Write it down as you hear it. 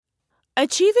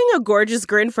Achieving a gorgeous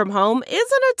grin from home isn't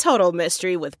a total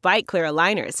mystery with Bite Clear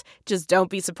aligners. Just don't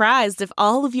be surprised if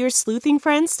all of your sleuthing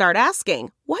friends start asking,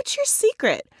 "What's your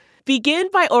secret?" Begin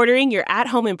by ordering your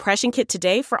at-home impression kit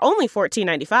today for only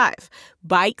 $14.95.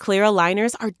 Bite Clear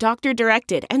aligners are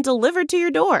doctor-directed and delivered to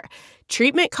your door.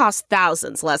 Treatment costs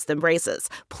thousands less than braces.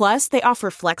 Plus, they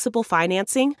offer flexible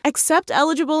financing, accept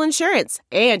eligible insurance,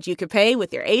 and you can pay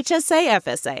with your HSA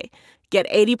FSA. Get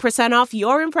 80% off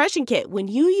your impression kit when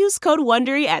you use code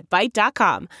WONDERY at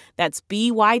Byte.com. That's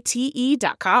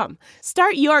BYTE.com.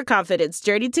 Start your confidence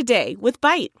journey today with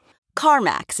Byte.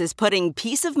 CarMax is putting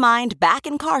peace of mind back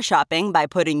in car shopping by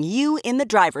putting you in the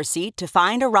driver's seat to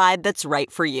find a ride that's right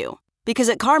for you. Because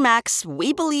at CarMax,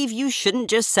 we believe you shouldn't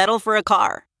just settle for a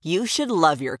car. You should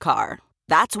love your car.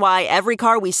 That's why every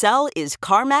car we sell is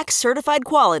CarMax certified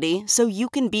quality, so you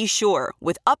can be sure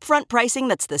with upfront pricing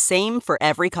that's the same for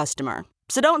every customer.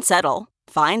 So don't settle.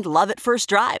 Find love at first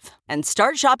drive and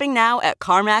start shopping now at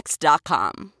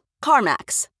CarMax.com.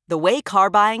 CarMax, the way car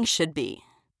buying should be.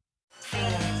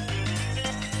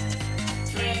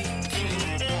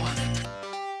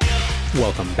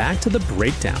 Welcome back to The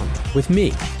Breakdown with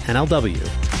me, NLW.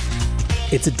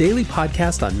 It's a daily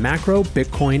podcast on macro,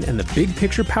 Bitcoin, and the big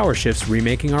picture power shifts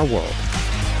remaking our world.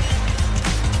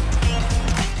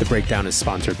 The Breakdown is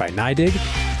sponsored by NYDIG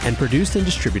and produced and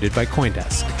distributed by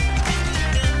CoinDesk.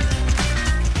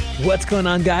 What's going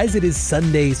on, guys? It is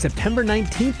Sunday, September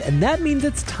 19th, and that means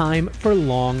it's time for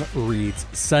Long Reads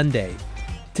Sunday.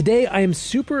 Today, I am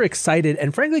super excited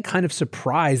and frankly kind of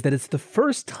surprised that it's the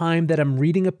first time that I'm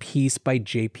reading a piece by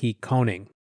J.P. Koning.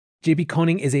 J.P.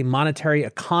 Koning is a monetary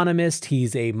economist.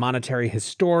 He's a monetary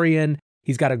historian.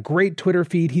 He's got a great Twitter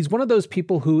feed. He's one of those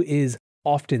people who is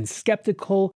often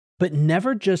skeptical, but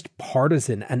never just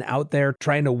partisan and out there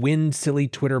trying to win silly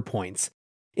Twitter points.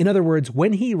 In other words,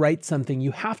 when he writes something,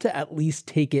 you have to at least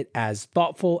take it as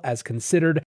thoughtful, as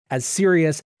considered, as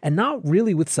serious, and not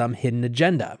really with some hidden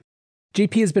agenda.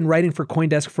 JP has been writing for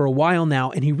CoinDesk for a while now,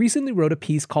 and he recently wrote a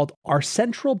piece called "Are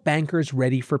Central Bankers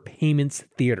Ready for Payments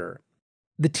Theater?"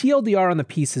 The TLDR on the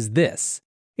piece is this: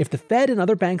 if the Fed and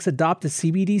other banks adopt a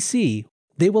CBDC,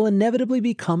 they will inevitably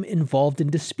become involved in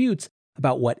disputes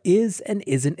about what is and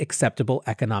isn't acceptable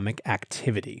economic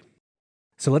activity.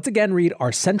 So let's again read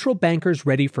 "Are Central Bankers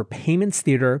Ready for Payments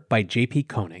Theater?" by J.P.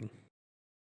 Koning.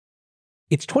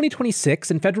 It's 2026,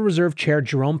 and Federal Reserve Chair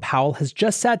Jerome Powell has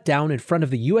just sat down in front of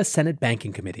the U.S. Senate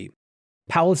Banking Committee.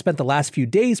 Powell has spent the last few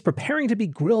days preparing to be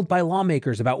grilled by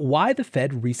lawmakers about why the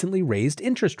Fed recently raised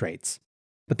interest rates.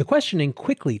 But the questioning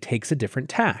quickly takes a different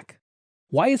tack.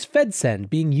 Why is FedSend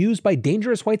being used by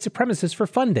dangerous white supremacists for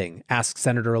funding? Asks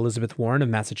Senator Elizabeth Warren of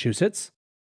Massachusetts.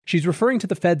 She's referring to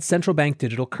the Fed's central bank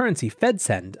digital currency,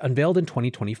 FedSend, unveiled in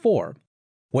 2024.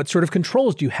 What sort of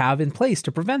controls do you have in place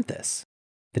to prevent this?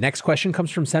 The next question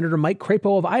comes from Senator Mike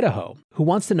Crapo of Idaho, who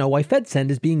wants to know why FedSend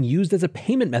is being used as a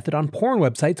payment method on porn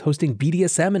websites hosting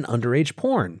BDSM and underage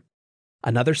porn.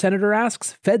 Another senator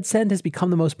asks, FedSend has become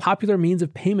the most popular means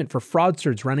of payment for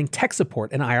fraudsters running tech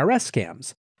support and IRS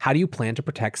scams. How do you plan to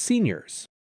protect seniors?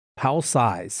 Powell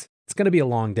sighs. It's going to be a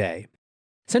long day.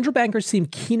 Central bankers seem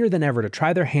keener than ever to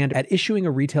try their hand at issuing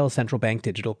a retail central bank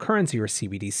digital currency, or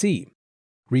CBDC.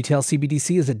 Retail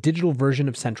CBDC is a digital version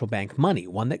of central bank money,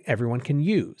 one that everyone can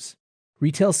use.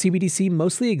 Retail CBDC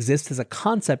mostly exists as a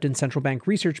concept in central bank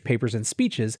research papers and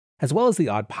speeches, as well as the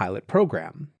odd pilot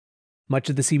program. Much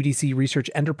of the CBDC research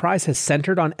enterprise has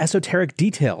centered on esoteric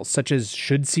details, such as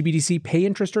should CBDC pay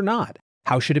interest or not?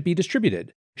 How should it be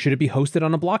distributed? Should it be hosted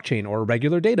on a blockchain or a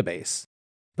regular database?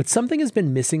 But something has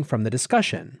been missing from the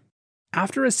discussion.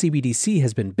 After a CBDC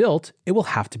has been built, it will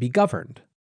have to be governed.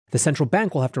 The central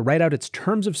bank will have to write out its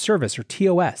Terms of Service, or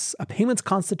TOS, a payments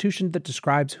constitution that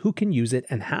describes who can use it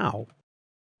and how.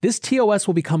 This TOS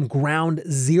will become ground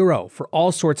zero for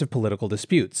all sorts of political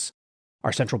disputes.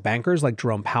 Are central bankers like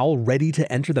Jerome Powell ready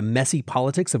to enter the messy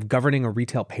politics of governing a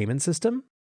retail payment system?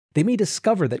 They may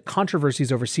discover that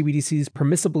controversies over CBDC's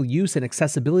permissible use and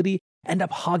accessibility end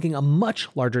up hogging a much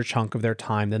larger chunk of their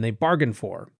time than they bargained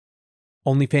for.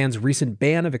 OnlyFans' recent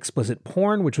ban of explicit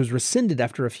porn, which was rescinded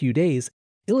after a few days,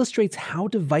 illustrates how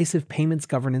divisive payments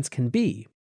governance can be.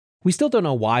 We still don't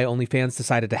know why OnlyFans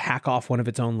decided to hack off one of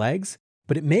its own legs,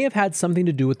 but it may have had something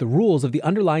to do with the rules of the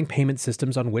underlying payment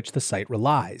systems on which the site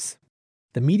relies.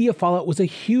 The media fallout was a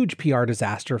huge PR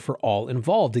disaster for all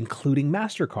involved, including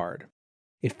MasterCard.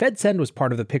 If FedSend was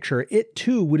part of the picture, it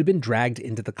too would have been dragged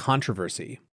into the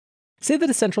controversy. Say that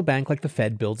a central bank like the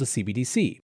Fed builds a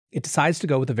CBDC. It decides to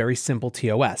go with a very simple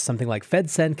TOS, something like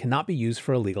FedSend cannot be used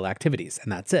for illegal activities,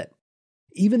 and that's it.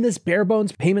 Even this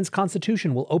bare-bones payments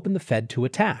constitution will open the Fed to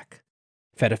attack.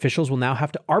 Fed officials will now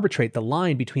have to arbitrate the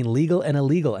line between legal and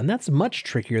illegal, and that's much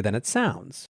trickier than it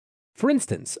sounds. For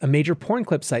instance, a major porn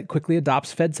clip site quickly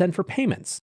adopts FedSend for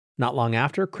payments. Not long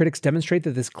after, critics demonstrate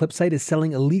that this clip site is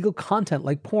selling illegal content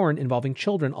like porn involving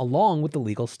children along with the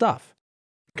legal stuff.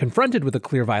 Confronted with a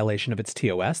clear violation of its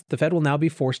TOS, the Fed will now be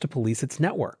forced to police its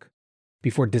network.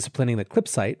 Before disciplining the clip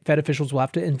site, Fed officials will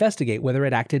have to investigate whether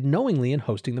it acted knowingly in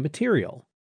hosting the material.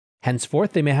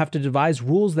 Henceforth, they may have to devise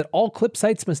rules that all clip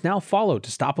sites must now follow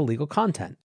to stop illegal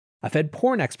content. A Fed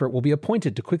porn expert will be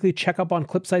appointed to quickly check up on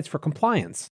clip sites for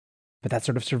compliance. But that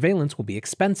sort of surveillance will be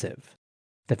expensive.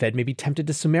 The Fed may be tempted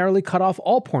to summarily cut off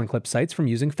all porn clip sites from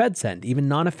using FedSend, even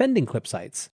non-offending clip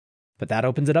sites. But that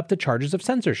opens it up to charges of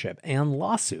censorship and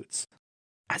lawsuits.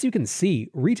 As you can see,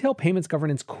 retail payments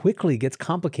governance quickly gets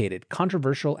complicated,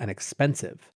 controversial, and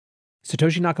expensive.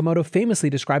 Satoshi Nakamoto famously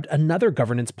described another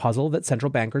governance puzzle that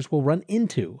central bankers will run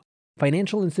into.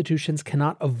 Financial institutions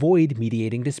cannot avoid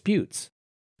mediating disputes.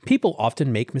 People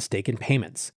often make mistaken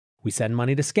payments. We send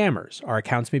money to scammers, our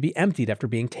accounts may be emptied after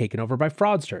being taken over by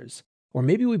fraudsters. Or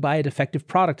maybe we buy a defective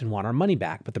product and want our money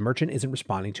back, but the merchant isn't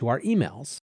responding to our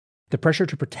emails. The pressure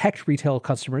to protect retail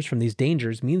customers from these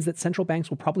dangers means that central banks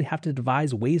will probably have to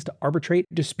devise ways to arbitrate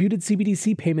disputed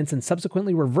CBDC payments and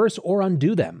subsequently reverse or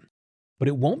undo them. But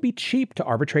it won't be cheap to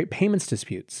arbitrate payments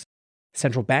disputes.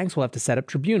 Central banks will have to set up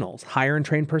tribunals, hire and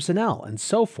train personnel, and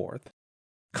so forth.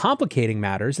 Complicating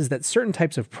matters is that certain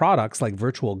types of products, like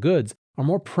virtual goods, are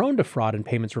more prone to fraud and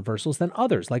payments reversals than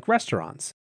others, like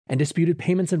restaurants. And disputed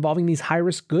payments involving these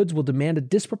high-risk goods will demand a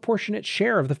disproportionate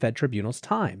share of the Fed tribunal's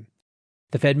time.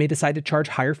 The Fed may decide to charge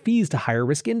higher fees to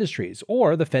higher-risk industries,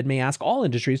 or the Fed may ask all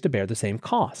industries to bear the same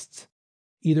costs.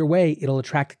 Either way, it'll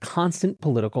attract constant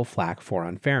political flack for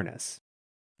unfairness.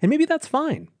 And maybe that's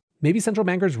fine. Maybe central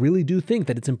bankers really do think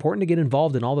that it's important to get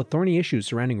involved in all the thorny issues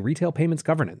surrounding retail payments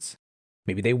governance.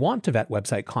 Maybe they want to vet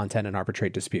website content and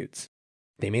arbitrate disputes.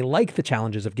 They may like the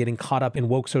challenges of getting caught up in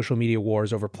woke social media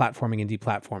wars over platforming and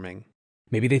deplatforming.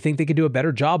 Maybe they think they could do a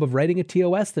better job of writing a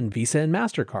TOS than Visa and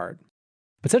MasterCard.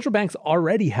 But central banks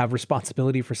already have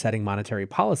responsibility for setting monetary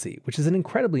policy, which is an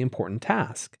incredibly important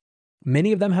task.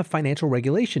 Many of them have financial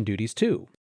regulation duties too.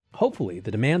 Hopefully,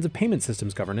 the demands of payment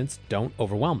systems governance don't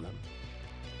overwhelm them.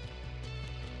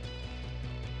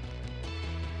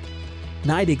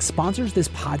 NYDIG sponsors this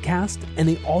podcast, and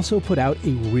they also put out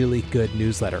a really good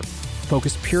newsletter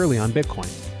focused purely on Bitcoin.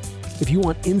 If you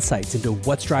want insights into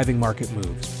what's driving market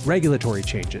moves, regulatory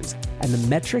changes, and the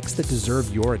metrics that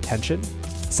deserve your attention,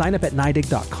 sign up at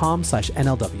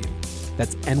NYDIG.com/NLW.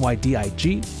 That's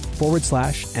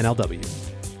NYDIG/NLW.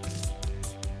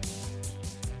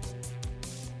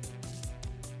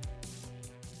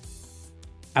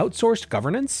 Outsourced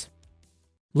governance?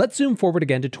 Let's zoom forward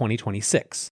again to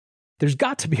 2026. There's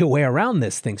got to be a way around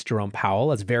this, thinks Jerome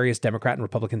Powell, as various Democrat and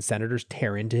Republican senators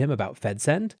tear into him about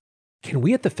FedSend. Can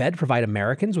we at the Fed provide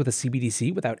Americans with a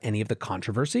CBDC without any of the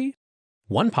controversy?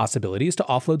 One possibility is to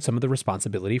offload some of the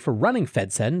responsibility for running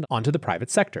FedSend onto the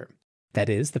private sector. That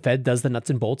is, the Fed does the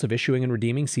nuts and bolts of issuing and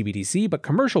redeeming CBDC, but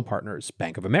commercial partners,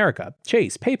 Bank of America,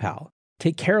 Chase, PayPal,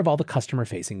 take care of all the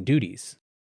customer-facing duties.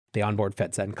 They onboard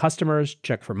FedSend customers,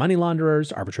 check for money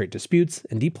launderers, arbitrate disputes,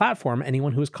 and deplatform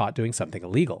anyone who is caught doing something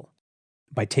illegal.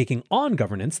 By taking on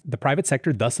governance, the private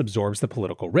sector thus absorbs the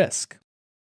political risk.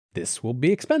 This will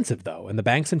be expensive, though, and the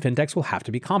banks and fintechs will have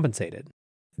to be compensated.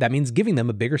 That means giving them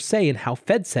a bigger say in how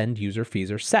FedSend user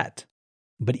fees are set.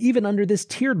 But even under this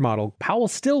tiered model, Powell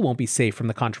still won't be safe from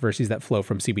the controversies that flow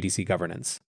from CBDC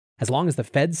governance. As long as the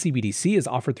Fed CBDC is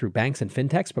offered through banks and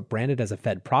fintechs but branded as a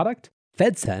Fed product,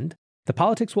 FedSend, the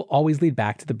politics will always lead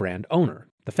back to the brand owner,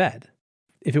 the Fed.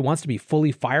 If it wants to be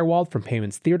fully firewalled from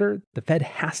payments theater, the Fed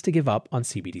has to give up on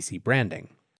CBDC branding.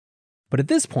 But at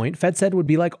this point, FedSend would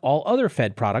be like all other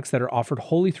Fed products that are offered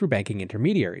wholly through banking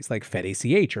intermediaries like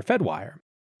FedACH or FedWire.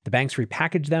 The banks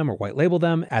repackage them or white label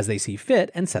them as they see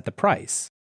fit and set the price.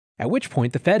 At which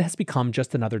point, the Fed has become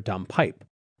just another dumb pipe,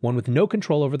 one with no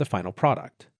control over the final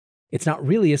product. It's not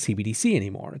really a CBDC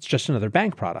anymore, it's just another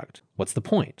bank product. What's the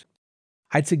point?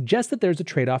 I'd suggest that there's a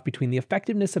trade-off between the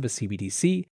effectiveness of a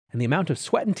CBDC and the amount of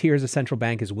sweat and tears a central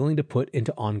bank is willing to put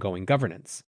into ongoing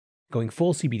governance. Going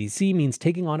full CBDC means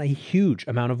taking on a huge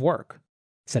amount of work.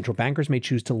 Central bankers may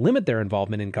choose to limit their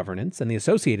involvement in governance and the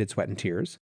associated sweat and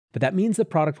tears, but that means the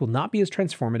product will not be as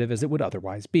transformative as it would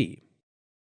otherwise be.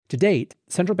 To date,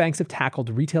 central banks have tackled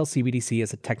retail CBDC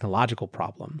as a technological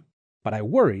problem, but I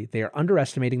worry they are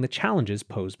underestimating the challenges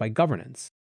posed by governance.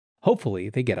 Hopefully,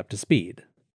 they get up to speed.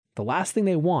 The last thing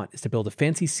they want is to build a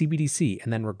fancy CBDC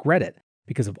and then regret it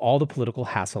because of all the political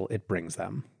hassle it brings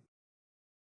them.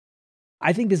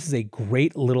 I think this is a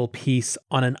great little piece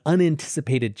on an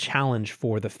unanticipated challenge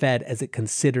for the Fed as it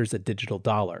considers a digital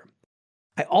dollar.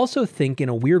 I also think in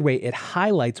a weird way it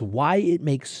highlights why it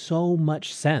makes so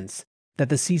much sense that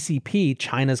the CCP,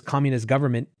 China's communist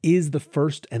government, is the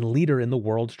first and leader in the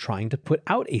world trying to put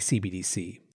out a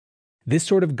CBDC. This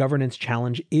sort of governance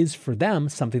challenge is for them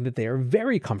something that they are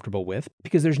very comfortable with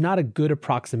because there's not a good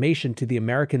approximation to the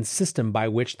American system by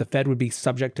which the Fed would be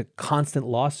subject to constant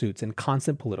lawsuits and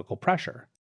constant political pressure.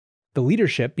 The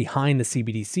leadership behind the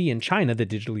CBDC in China, the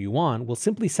digital yuan, will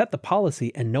simply set the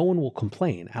policy and no one will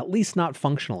complain, at least not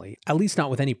functionally, at least not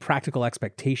with any practical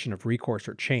expectation of recourse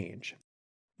or change.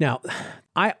 Now,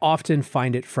 I often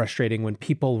find it frustrating when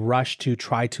people rush to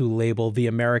try to label the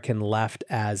American left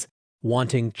as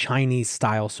wanting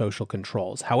Chinese-style social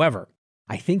controls. However,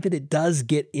 I think that it does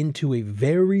get into a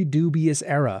very dubious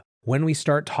era when we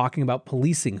start talking about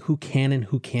policing who can and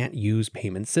who can't use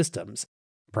payment systems.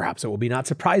 Perhaps it will be not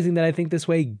surprising that I think this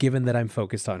way, given that I'm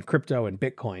focused on crypto and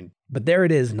Bitcoin, but there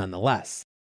it is nonetheless.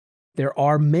 There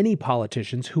are many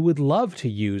politicians who would love to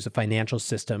use a financial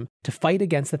system to fight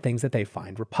against the things that they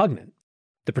find repugnant.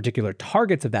 The particular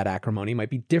targets of that acrimony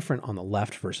might be different on the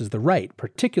left versus the right,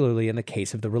 particularly in the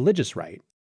case of the religious right.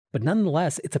 But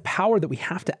nonetheless, it's a power that we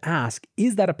have to ask,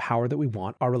 is that a power that we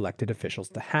want our elected officials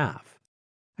to have?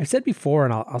 I've said before,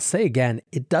 and I'll say again,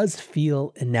 it does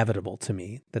feel inevitable to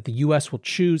me that the US will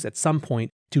choose at some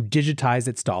point to digitize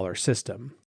its dollar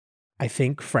system. I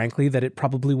think, frankly, that it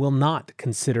probably will not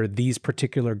consider these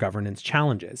particular governance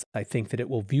challenges. I think that it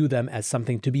will view them as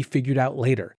something to be figured out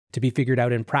later, to be figured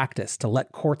out in practice, to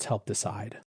let courts help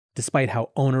decide, despite how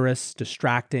onerous,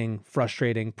 distracting,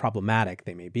 frustrating, problematic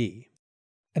they may be.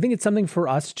 I think it's something for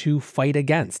us to fight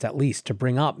against, at least to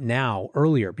bring up now,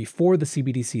 earlier, before the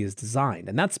CBDC is designed.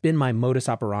 And that's been my modus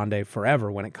operandi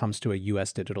forever when it comes to a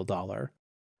US digital dollar.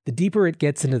 The deeper it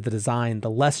gets into the design, the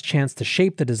less chance to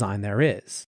shape the design there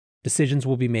is. Decisions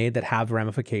will be made that have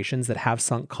ramifications, that have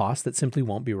sunk costs that simply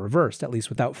won't be reversed, at least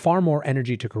without far more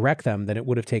energy to correct them than it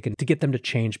would have taken to get them to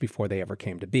change before they ever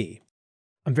came to be.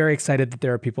 I'm very excited that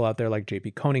there are people out there like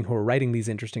JP Koning who are writing these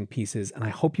interesting pieces, and I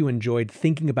hope you enjoyed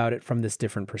thinking about it from this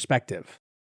different perspective.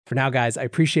 For now, guys, I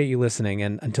appreciate you listening,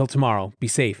 and until tomorrow, be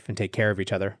safe and take care of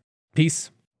each other.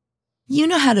 Peace. You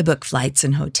know how to book flights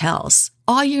and hotels.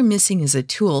 All you're missing is a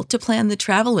tool to plan the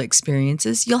travel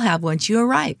experiences you'll have once you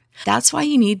arrive. That's why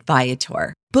you need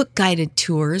Viator. Book guided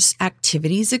tours,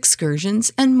 activities,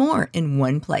 excursions, and more in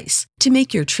one place to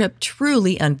make your trip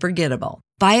truly unforgettable.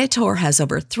 Viator has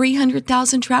over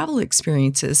 300,000 travel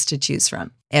experiences to choose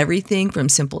from. Everything from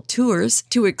simple tours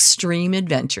to extreme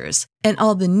adventures and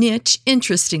all the niche,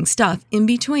 interesting stuff in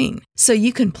between. So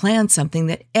you can plan something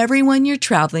that everyone you're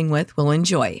traveling with will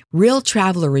enjoy. Real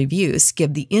traveler reviews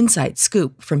give the inside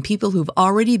scoop from people who've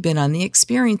already been on the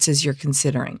experiences you're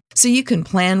considering. So you can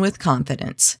plan with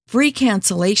confidence. Free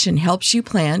cancellation helps you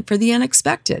plan for the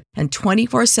unexpected. And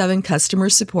 24/7 customer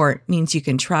support means you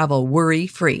can travel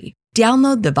worry-free.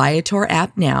 Download the Viator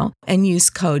app now and use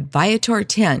code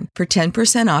Viator10 for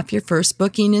 10% off your first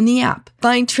booking in the app.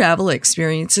 Find travel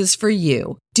experiences for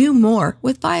you. Do more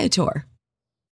with Viator.